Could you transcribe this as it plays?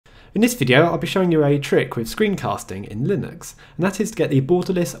In this video I'll be showing you a trick with screencasting in Linux, and that is to get the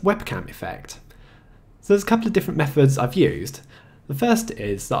borderless webcam effect. So there's a couple of different methods I've used. The first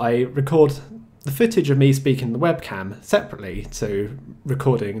is that I record the footage of me speaking in the webcam separately to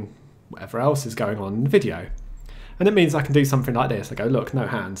recording whatever else is going on in the video. And it means I can do something like this. I go, look, no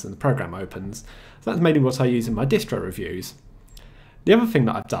hands, and the program opens. So that's mainly what I use in my Distro Reviews. The other thing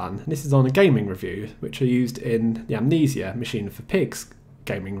that I've done, and this is on a gaming review, which I used in the Amnesia Machine for Pigs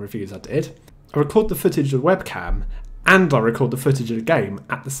gaming reviews I did. I record the footage of the webcam and I record the footage of the game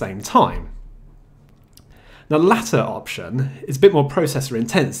at the same time. Now the latter option is a bit more processor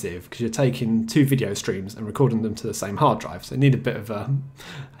intensive because you're taking two video streams and recording them to the same hard drive, so you need a bit of a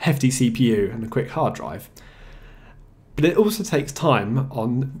hefty CPU and a quick hard drive. But it also takes time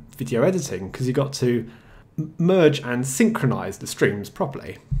on video editing because you've got to merge and synchronize the streams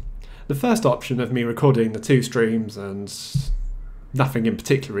properly. The first option of me recording the two streams and nothing in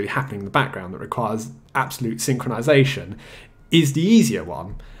particular really happening in the background that requires absolute synchronization is the easier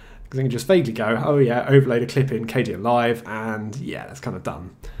one, because I can just vaguely go, oh yeah, overlay the clip in Kdenlive, and yeah, that's kind of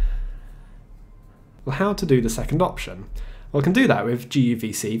done. Well, how to do the second option? Well, I can do that with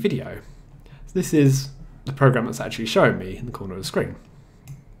GUVCView. So this is the program that's actually showing me in the corner of the screen.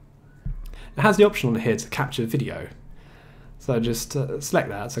 It has the option on here to capture video. So just select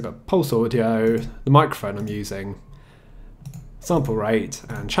that. So I've got pulse audio, the microphone I'm using, sample rate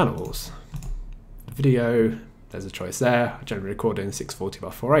and channels. Video, there's a choice there. I generally record in 640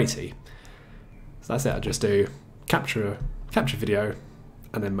 by 480. So that's it. I just do capture video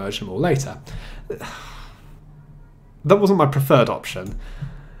and then merge them all later. That wasn't my preferred option.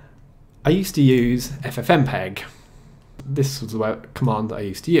 I used to use FFMpeg. This was the command that I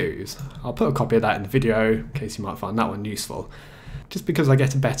used to use. I'll put a copy of that in the video in case you might find that one useful. Just because I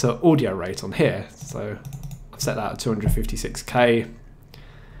get a better audio rate on here. So I've set that at 256k.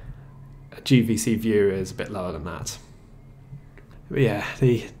 GUVCView is a bit lower than that. But yeah,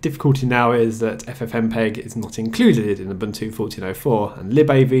 the difficulty now is that FFmpeg is not included in Ubuntu 14.04 and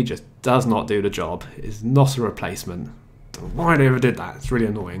libav just does not do the job. It is not a replacement. Don't know why they ever did that, it's really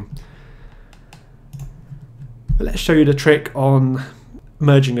annoying. But let's show you the trick on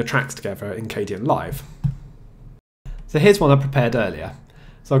merging the tracks together in Kdenlive. So here's one I prepared earlier.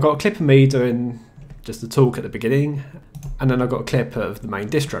 So I've got a clip of me doing just a talk at the beginning, and then I've got a clip of the main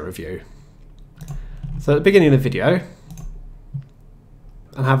distro review. So at the beginning of the video,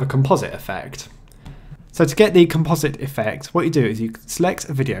 I have a composite effect. So to get the composite effect, what you do is you select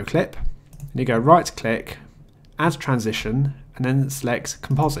a video clip, and you go right click, add transition, and then select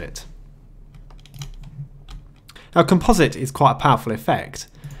composite. Now composite is quite a powerful effect.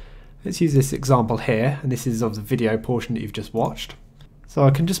 Let's use this example here, and this is of the video portion that you've just watched. So I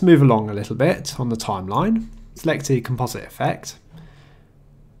can just move along a little bit on the timeline, select the composite effect,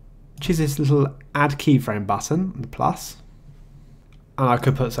 choose this little add keyframe button, the plus, and I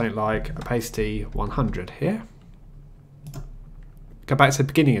could put something like opacity 100 here. Go back to the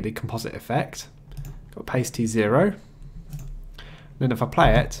beginning of the composite effect, got opacity 0, then if I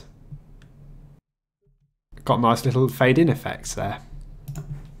play it, got nice little fade in effects there.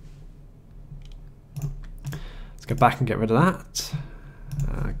 Let's go back and get rid of that.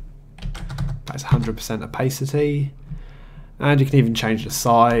 Back to 100% opacity, and you can even change the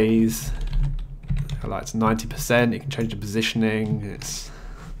size. I like to 90%. You can change the positioning.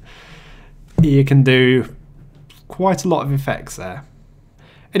 You can do quite a lot of effects there.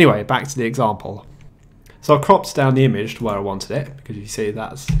 Anyway, back to the example. So I cropped down the image to where I wanted it, because you see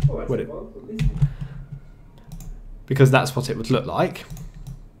that's what it. Because that's what it would look like.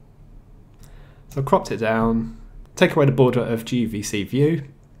 So I cropped it down, take away the border of GUVCView.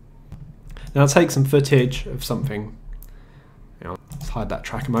 Now I'll take some footage of something, let's hide that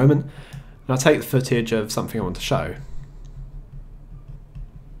track a moment, and I'll take the footage of something I want to show.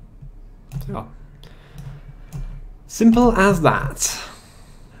 So, simple as that.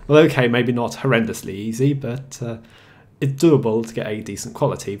 Well, okay, maybe not horrendously easy, but it's doable to get a decent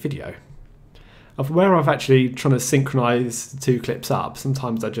quality video. Where I've actually trying to synchronize the two clips up,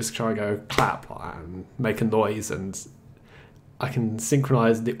 sometimes I just try and go clap and make a noise, and I can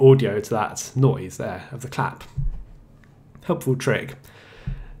synchronize the audio to that noise there of the clap. Helpful trick.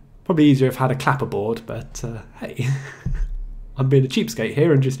 Probably easier if I had a clapper board, but hey, I'm being a cheapskate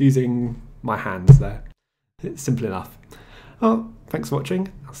here and just using my hands there. It's simple enough. Well, thanks for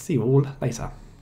watching. I'll see you all later.